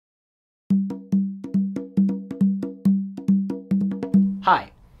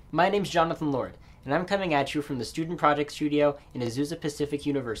Hi, my name's Jonathan Lord, and I'm coming at you from the Student Project Studio in Azusa Pacific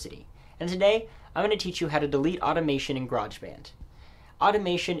University. And today, I'm going to teach you how to delete automation in GarageBand.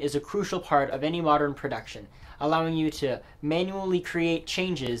 Automation is a crucial part of any modern production, allowing you to manually create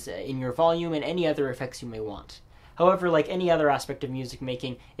changes in your volume and any other effects you may want. However, like any other aspect of music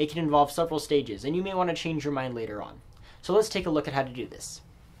making, it can involve several stages, and you may want to change your mind later on. So let's take a look at how to do this.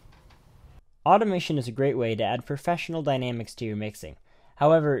 Automation is a great way to add professional dynamics to your mixing.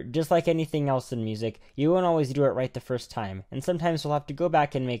 However, just like anything else in music, you won't always do it right the first time, and sometimes you'll have to go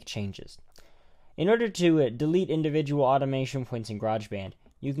back and make changes. In order to delete individual automation points in GarageBand,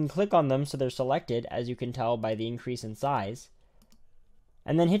 you can click on them so they're selected, as you can tell by the increase in size,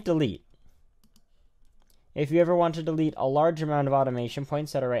 and then hit delete. If you ever want to delete a large amount of automation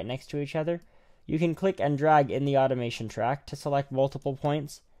points that are right next to each other, you can click and drag in the automation track to select multiple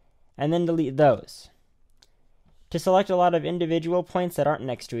points, and then delete those. To select a lot of individual points that aren't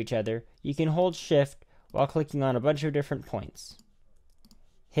next to each other, you can hold Shift while clicking on a bunch of different points.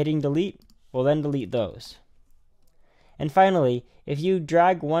 Hitting delete will then delete those. And finally, if you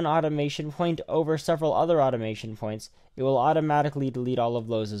drag one automation point over several other automation points, it will automatically delete all of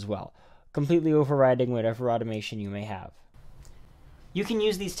those as well, completely overriding whatever automation you may have. You can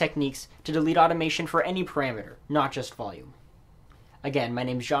use these techniques to delete automation for any parameter, not just volume. Again, my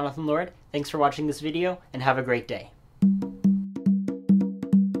name is Jonathan Lord. Thanks for watching this video, and have a great day.